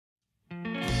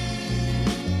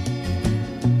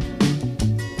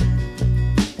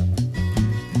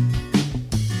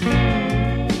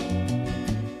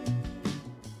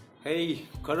Hey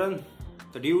Karan,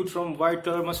 the dude from White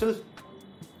Collar Muscle.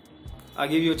 I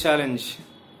give you a challenge.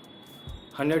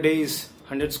 100 days,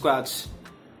 100 squats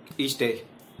each day.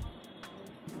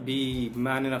 Be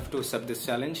man enough to accept this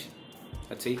challenge.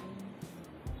 Let's see.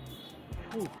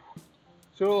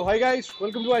 So hi guys,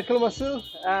 welcome to White Collar Muscle,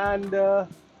 and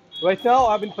right now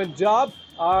I'm in Punjab.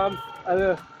 I'm at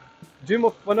a gym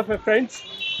of one of my friends.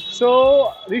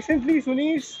 So recently,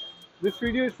 Sunish, this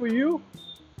video is for you.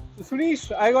 So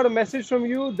Sunish, I got a message from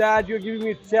you that you're giving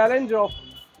me a challenge of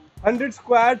 100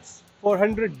 squats for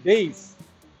 100 days.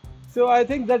 So I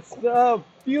think that's a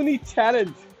puny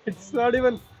challenge. It's not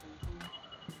even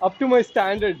up to my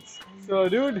standards. So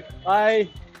dude, I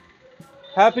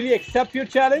happily accept your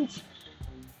challenge,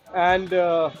 and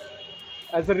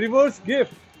as a reverse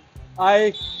gift,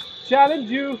 I challenge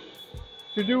you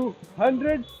to do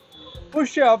 100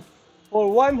 push-ups for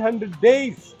 100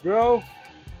 days, bro.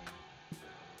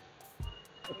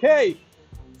 Okay,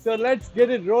 so let's get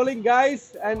it rolling,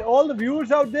 guys, and all the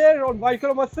viewers out there on White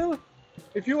Collar Muscle.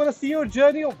 If you want to see your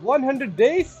journey of 100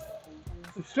 days,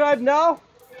 subscribe now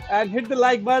and hit the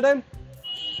like button,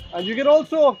 and you can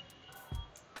also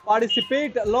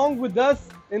participate along with us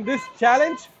in this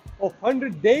challenge of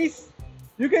 100 days.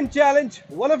 You can challenge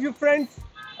one of your friends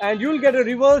and you'll get a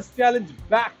reverse challenge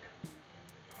back.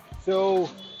 So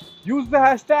use the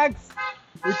hashtags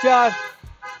which are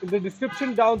in the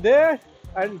description down there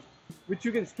and which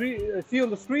you can see on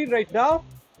the screen right now.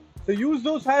 So use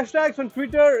those hashtags on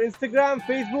Twitter, Instagram,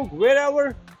 Facebook,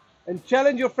 wherever, and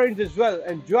challenge your friends as well,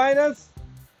 and join us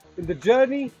in the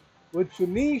journey with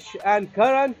Sunish and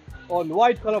Karan on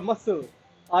White Collar Muscle.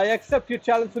 I accept your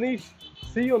challenge, Sunish.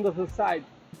 See you on the other side.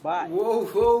 Bye. Whoa,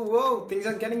 whoa, whoa, things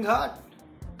are getting hot.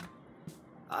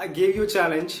 I gave you a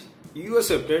challenge, you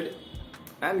accepted,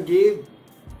 and gave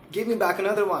me back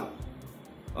another one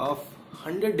of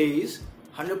 100 days,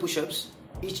 100 push-ups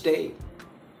each day.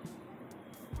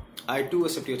 I too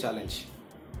accept your challenge.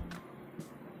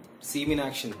 See me in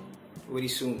action very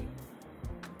soon.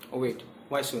 Oh wait,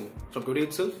 why soon? From today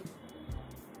itself?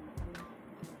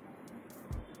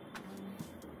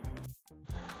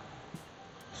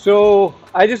 So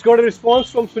I just got a response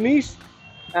from Sunish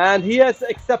and he has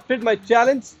accepted my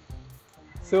challenge.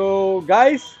 So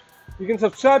guys, you can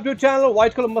subscribe to our channel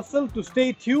White Collar Muscle to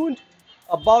stay tuned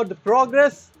about the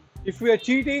progress, if we are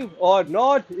cheating or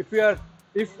not, if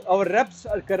our reps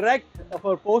are correct, if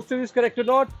our posture is correct or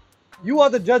not. You are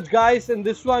the judge, guys, in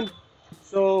this one.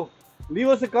 So leave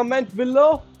us a comment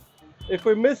below. If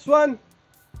we miss one,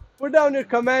 put down your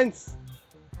comments.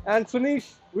 And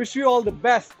Sunish, wish you all the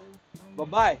best.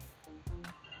 Bye-bye.